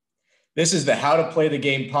This is the How to Play the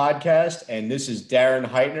Game podcast, and this is Darren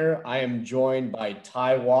Heitner. I am joined by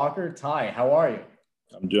Ty Walker. Ty, how are you?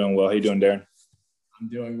 I'm doing well. How you doing, Darren? I'm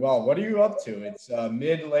doing well. What are you up to? It's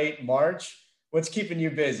late March. What's keeping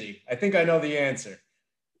you busy? I think I know the answer.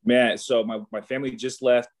 Man, so my family just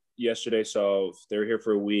left yesterday, so they were here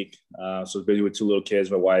for a week. So busy with two little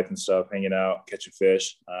kids, my wife and stuff, hanging out, catching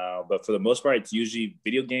fish. But for the most part, it's usually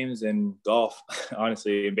video games and golf,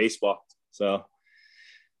 honestly, and baseball. So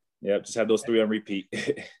yeah, just have those three on repeat.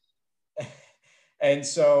 And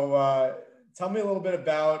so, tell me a little bit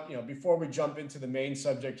about, before we jump into the main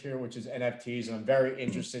subject here, which is NFTs. And I'm very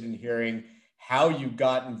interested in hearing how you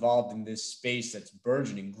got involved in this space that's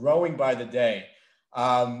burgeoning, growing by the day.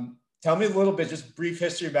 Tell me a little bit, just brief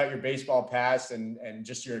history about your baseball past and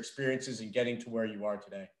just your experiences in getting to where you are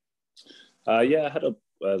today. Yeah, I had a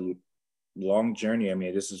long journey. I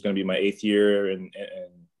mean, this is going to be my eighth year in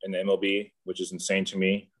the MLB, which is insane to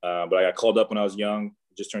me. But I got called up when I was young,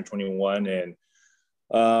 just turned 21, and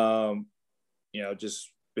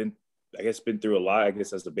just been through a lot. I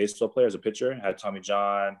guess as a baseball player, as a pitcher, I had Tommy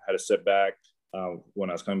John, had a setback when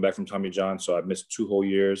I was coming back from Tommy John, so I missed 2 whole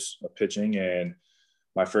years of pitching. And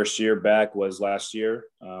my first year back was last year.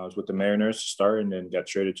 I was with the Mariners to start, and then got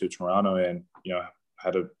traded to Toronto, and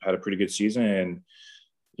had a pretty good season, and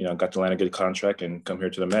got to land a good contract and come here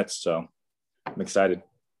to the Mets. So I'm excited.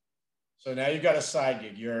 So now you've got a side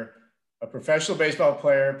gig. You're a professional baseball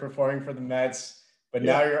player performing for the Mets, but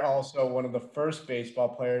now you're also one of the first baseball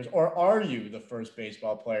players, or are you the first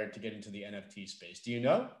baseball player to get into the NFT space? Do you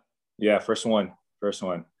know? Yeah, first one.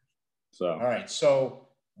 So all right. So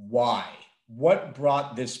why? What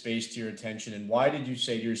brought this space to your attention, and why did you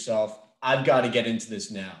say to yourself, I've got to get into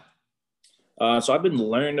this now? So I've been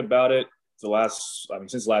learning about it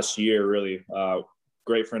since last year, really.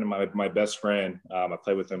 Great friend of my best friend. I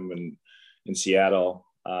played with him in Seattle,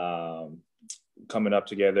 coming up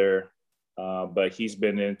together. But he's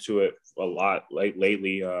been into it a lot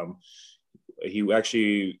lately. He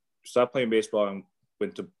actually stopped playing baseball and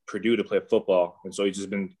went to Purdue to play football. And so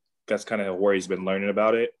that's kind of where he's been learning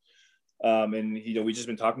about it. And we just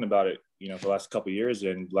been talking about it, for the last couple of years.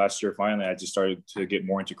 And last year, finally, I just started to get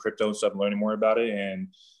more into crypto and stuff, learning more about it. And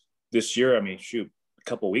this year, a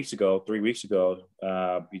couple of weeks ago, 3 weeks ago,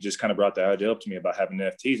 he just kind of brought the idea up to me about having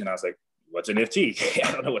NFTs. And I was like, what's an NFT?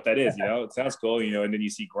 I don't know what that is. It sounds cool, and then you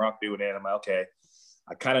see Gronk doing it. And I'm like, okay,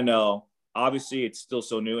 I kind of know. Obviously, it's still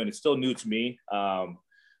so new, and it's still new to me.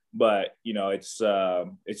 But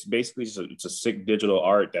it's basically it's a sick digital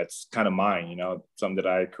art that's kind of mine. Something that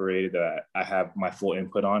I created that I have my full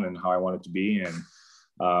input on and how I want it to be. And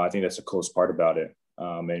I think that's the coolest part about it.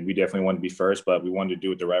 And we definitely wanted to be first, but we wanted to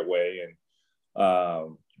do it the right way. And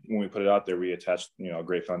when we put it out there, we attached a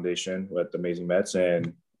great foundation with the Amazing Mets,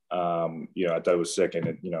 and I thought it was sick,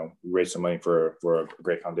 and raised some money for a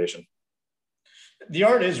great foundation. The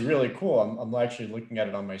art is really cool. I'm actually looking at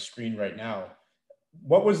it on my screen right now.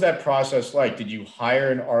 What was that process like? Did you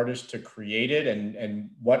hire an artist to create it, and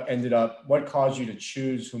what caused you to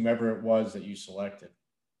choose whomever it was that you selected?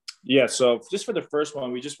 Yeah, so just for the first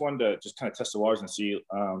one, we just wanted to just kind of test the waters and see,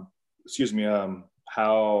 how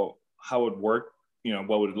it would work,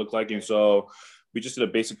 what would it look like. And so we just did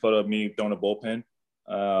a basic photo of me throwing a bullpen.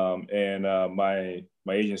 And my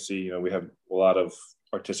agency, we have a lot of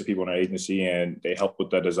artistic people in our agency, and they help with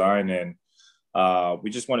the design. And we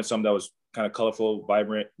just wanted something that was kind of colorful,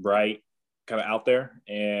 vibrant, bright, kind of out there,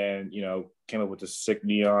 and came up with this sick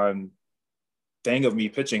neon thing of me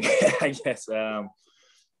pitching, I guess.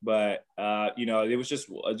 But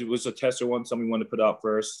it was a tester one, something we wanted to put out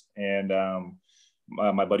first. And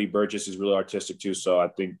my buddy Burgess is really artistic too, so I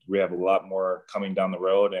think we have a lot more coming down the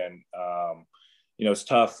road. And it's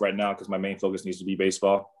tough right now because my main focus needs to be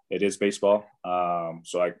baseball. It is baseball,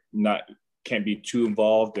 so I can't be too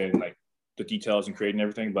involved in like the details and creating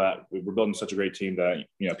everything. But we're building such a great team that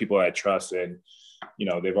people I trust, and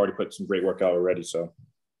they've already put some great work out already. So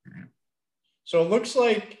it looks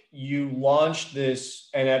like you launched this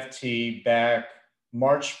NFT back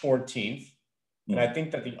March 14th. And I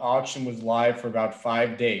think that the auction was live for about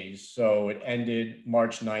 5 days. So it ended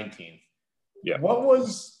March 19th. Yeah. What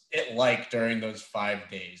was it like during those 5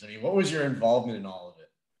 days? I mean, what was your involvement in all of it?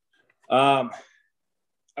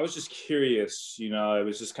 I was just curious, I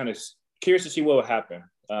was just kind of curious to see what would happen,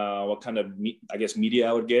 what kind of, media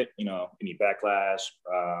I would get, any backlash,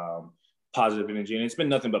 positive energy. And it's been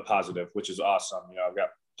nothing but positive, which is awesome. I've got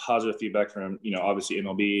positive feedback from, obviously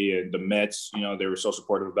MLB and the Mets, they were so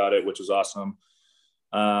supportive about it, which was awesome.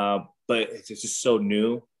 But it's just so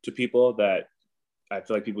new to people that I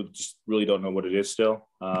feel like people just really don't know what it is still.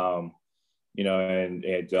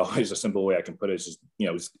 and always a simple way I can put it is just,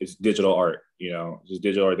 it's digital art, just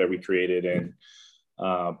digital art that we created. And,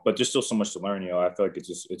 but there's still so much to learn, I feel like it's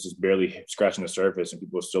just barely scratching the surface and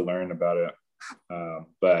people are still learning about it.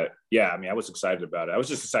 But yeah, I mean, I was excited about it. I was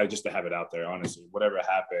just excited just to have it out there, honestly, whatever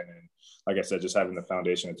happened. And like I said, just having the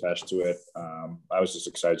foundation attached to it. I was just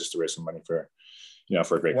excited just to raise some money for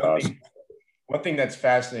a great cause. One thing that's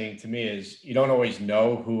fascinating to me is you don't always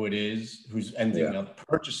know who it is who's ending up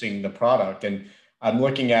purchasing the product. And I'm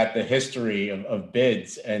looking at the history of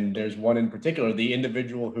bids, and there's one in particular, the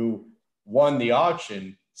individual who won the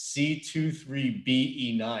auction,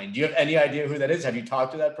 C23BE9. Do you have any idea who that is? Have you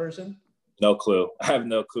talked to that person? No clue. I have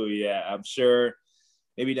no clue. Yeah, I'm sure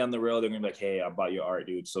maybe down the road they're gonna be like, "Hey, I bought your art,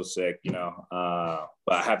 dude. It's so sick," But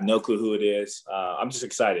I have no clue who it is. I'm just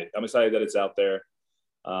excited. I'm excited that it's out there.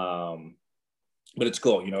 But it's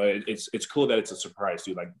cool, it's cool that it's a surprise,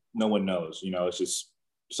 dude. Like no one knows, it's just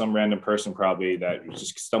some random person probably that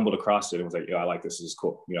just stumbled across it and was like, "Yo, I like this. This is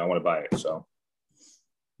cool. I want to buy it." So.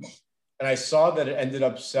 And I saw that it ended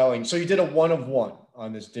up selling. So you did a 1-of-1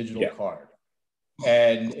 on this digital card,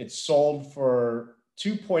 and it sold for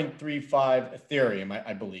 2.35 Ethereum,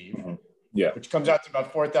 I believe. Mm-hmm. Yeah. Which comes out to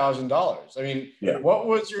about $4,000. I mean, what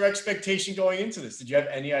was your expectation going into this? Did you have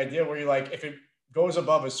any idea where you're like, if it goes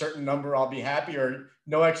above a certain number, I'll be happy, or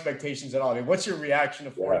no expectations at all? I mean, what's your reaction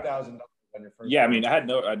to $4,000 on your first? Yeah, I mean, I had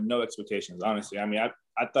no expectations, honestly. I mean, I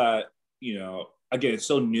thought, again, it's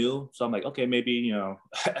so new. So I'm like, okay, maybe,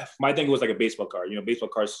 my thing was like a baseball card. Baseball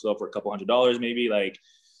cards sell for a couple $100, maybe like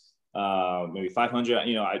maybe 500.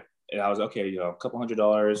 I was okay, a couple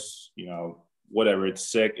 $100, whatever.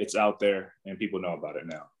 It's sick. It's out there, and people know about it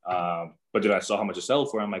now. But then I saw how much it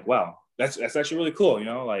sold for. I'm like, wow, that's actually really cool.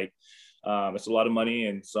 It's a lot of money,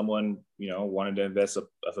 and someone, wanted to invest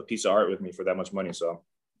a piece of art with me for that much money. So.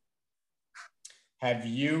 Have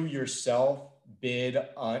you yourself bid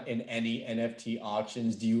in any NFT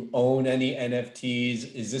auctions? Do you own any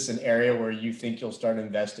NFTs? Is this an area where you think you'll start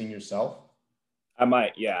investing yourself? I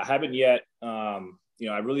might. Yeah, I haven't yet. I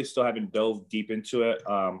really still haven't dove deep into it.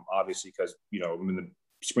 Obviously, because, I'm in the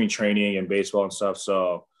spring training and baseball and stuff.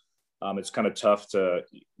 So it's kind of tough to,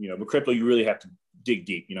 but crypto, you really have to dig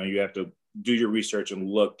deep. You have to do your research and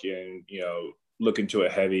look into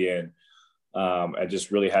it heavy. And I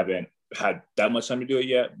just really haven't had that much time to do it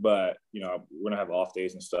yet, but we're gonna have off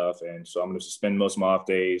days and stuff, and so I'm gonna spend most of my off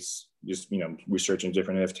days just researching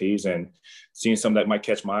different NFTs and seeing some that might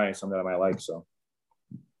catch my eye, some that I might like. So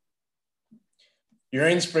you're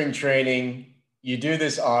in spring training, you do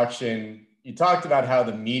this auction, you talked about how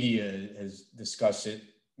the media has discussed it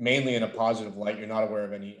mainly in a positive light. You're not aware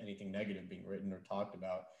of anything negative being written or talked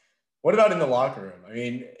about. What about in the locker room? I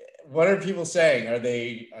mean, what are people saying? Are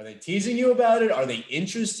they teasing you about it? Are they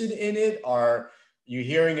interested in it? Are you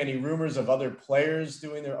hearing any rumors of other players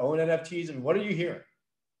doing their own NFTs? I mean, what are you hearing?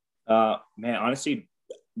 Man, honestly,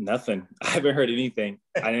 nothing. I haven't heard anything.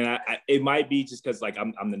 I mean, it might be just because like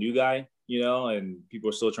I'm the new guy, and people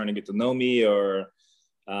are still trying to get to know me, or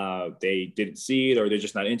they didn't see it, or they're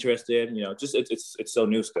just not interested. Just it's so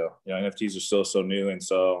new still. NFTs are still so new, and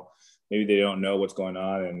so maybe they don't know what's going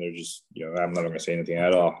on, and they're just, I'm not going to say anything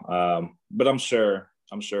at all. But I'm sure,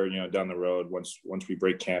 down the road, once we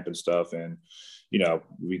break camp and stuff, and,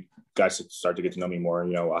 we guys start to get to know me more,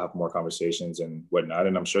 I'll have more conversations and whatnot.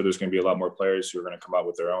 And I'm sure there's going to be a lot more players who are going to come out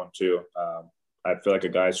with their own too. I feel like the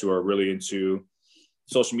guys who are really into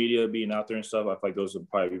social media, being out there and stuff, I feel like those will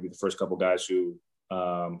probably be the first couple guys who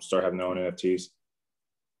start having their own NFTs.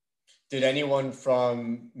 Did anyone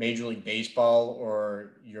from Major League Baseball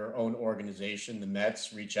or your own organization, the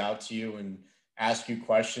Mets, reach out to you and ask you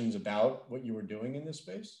questions about what you were doing in this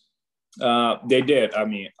space? They did. I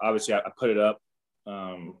mean, obviously, I put it up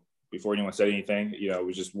before anyone said anything.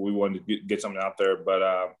 We wanted to get something out there. But,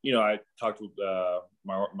 I talked with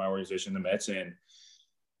my organization, the Mets, and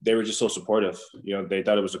they were just so supportive. They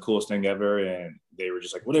thought it was the coolest thing ever. And they were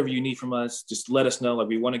just like, whatever you need from us, just let us know. Like,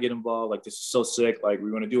 we want to get involved. Like, this is so sick. Like,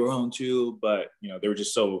 we want to do our own too. But, they were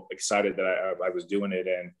just so excited that I was doing it.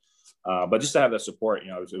 And, but just to have that support,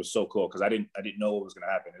 it was so cool. Cause I didn't know what was going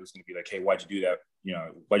to happen. It was going to be like, hey, why'd you do that?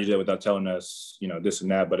 Why'd you do that without telling us, this and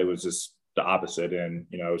that? But it was just the opposite. And,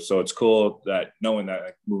 so it's cool that knowing that,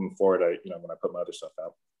 like, moving forward, when I put my other stuff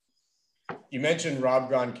out. You mentioned Rob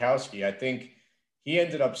Gronkowski. I think he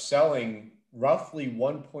ended up selling roughly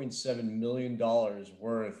 $1.7 million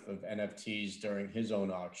worth of NFTs during his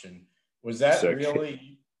own auction. Was that sick?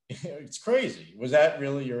 Really, it's crazy. Was that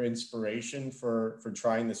really your inspiration for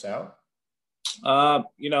trying this out?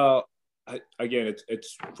 Again,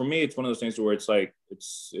 it's for me, it's one of those things where it's like,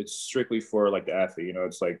 it's strictly for like the athlete,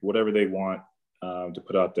 it's like whatever they want to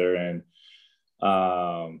put out there. And,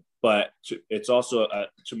 But it's also,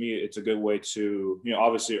 to me, it's a good way to,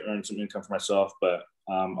 obviously earn some income for myself, but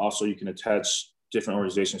also you can attach different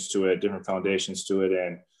organizations to it, different foundations to it.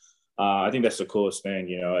 And I think that's the coolest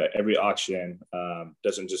thing. Every auction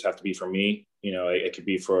doesn't just have to be for me. It could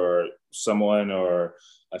be for someone or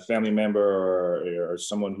a family member or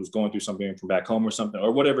someone who's going through something from back home or something,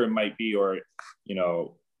 or whatever it might be. Or,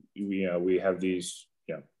 we have these,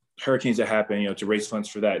 hurricanes that happen, to raise funds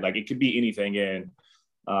for that. Like, it could be anything. And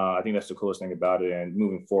I think that's the coolest thing about it. And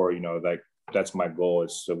moving forward, like, that's my goal,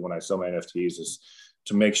 is to, when I sell my NFTs, is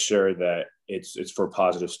to make sure that it's for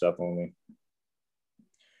positive stuff only.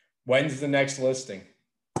 When's the next listing?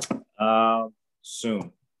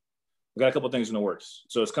 Soon. We got a couple of things in the works,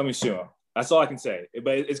 so it's coming soon. That's all I can say.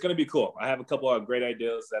 But it's going to be cool. I have a couple of great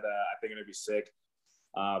ideas that I think are going to be sick.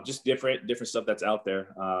 Just different stuff that's out there.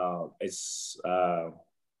 I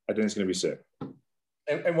think it's going to be sick.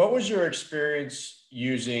 And what was your experience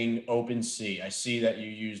using OpenSea? I see that you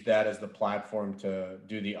used that as the platform to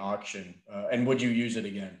do the auction. And would you use it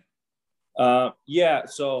again? Yeah.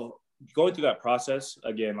 So going through that process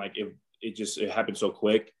again, like it happened so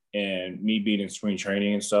quick, and me being in spring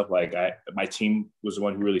training and stuff, like my team was the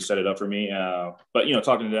one who really set it up for me. But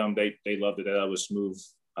talking to them, they loved it. That was smooth.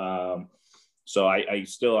 So I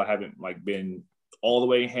haven't like been all the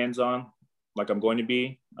way hands-on like I'm going to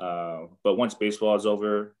be. But once baseball is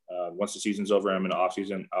over, once the season's over, I'm in the off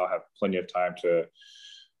season, I'll have plenty of time to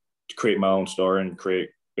create my own store and create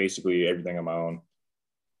basically everything on my own.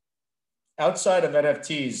 Outside of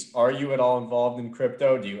NFTs, are you at all involved in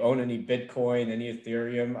crypto? Do you own any Bitcoin, any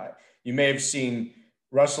Ethereum? You may have seen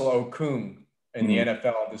Russell Okung in the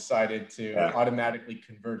NFL decided to automatically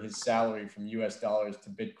convert his salary from US dollars to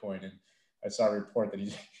Bitcoin. And I saw a report that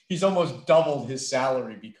he's almost doubled his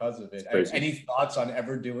salary because of it. Any thoughts on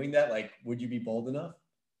ever doing that? Like, would you be bold enough?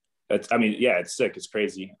 It's sick. It's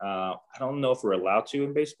crazy. I don't know if we're allowed to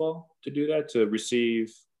in baseball to do that, to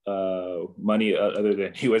receive money other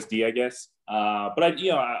than USD, I guess. But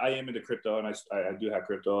I am into crypto, and I do have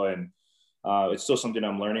crypto, and it's still something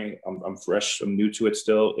I'm learning. I'm fresh. I'm new to it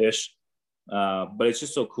still-ish. But it's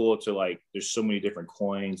just so cool to, like, there's so many different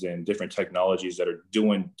coins and different technologies that are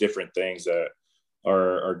doing different things that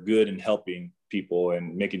are good and helping people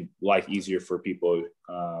and making life easier for people.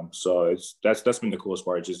 So that's been the coolest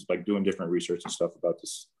part, just like doing different research and stuff about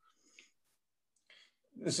this.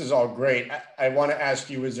 This is all great. I want to ask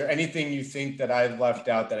you, is there anything you think that I've left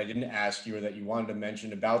out that I didn't ask you, or that you wanted to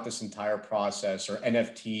mention about this entire process, or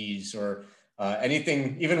NFTs, or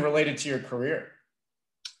anything even related to your career?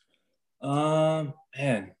 Man,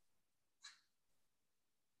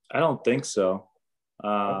 I don't think so.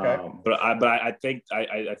 Okay. But I think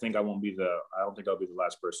I won't be I don't think I'll be the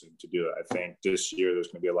last person to do it. I think this year there's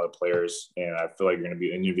going to be a lot of players, and I feel like you're going to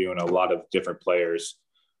be interviewing a lot of different players,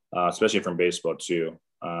 especially from baseball too,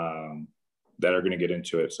 that are going to get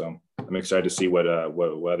into it. So I'm excited to see what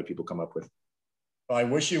other people come up with. Well, I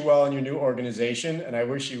wish you well in your new organization, and I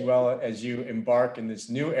wish you well as you embark in this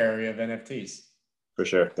new area of NFTs. For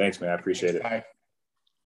sure. Thanks, man. I appreciate it. Bye.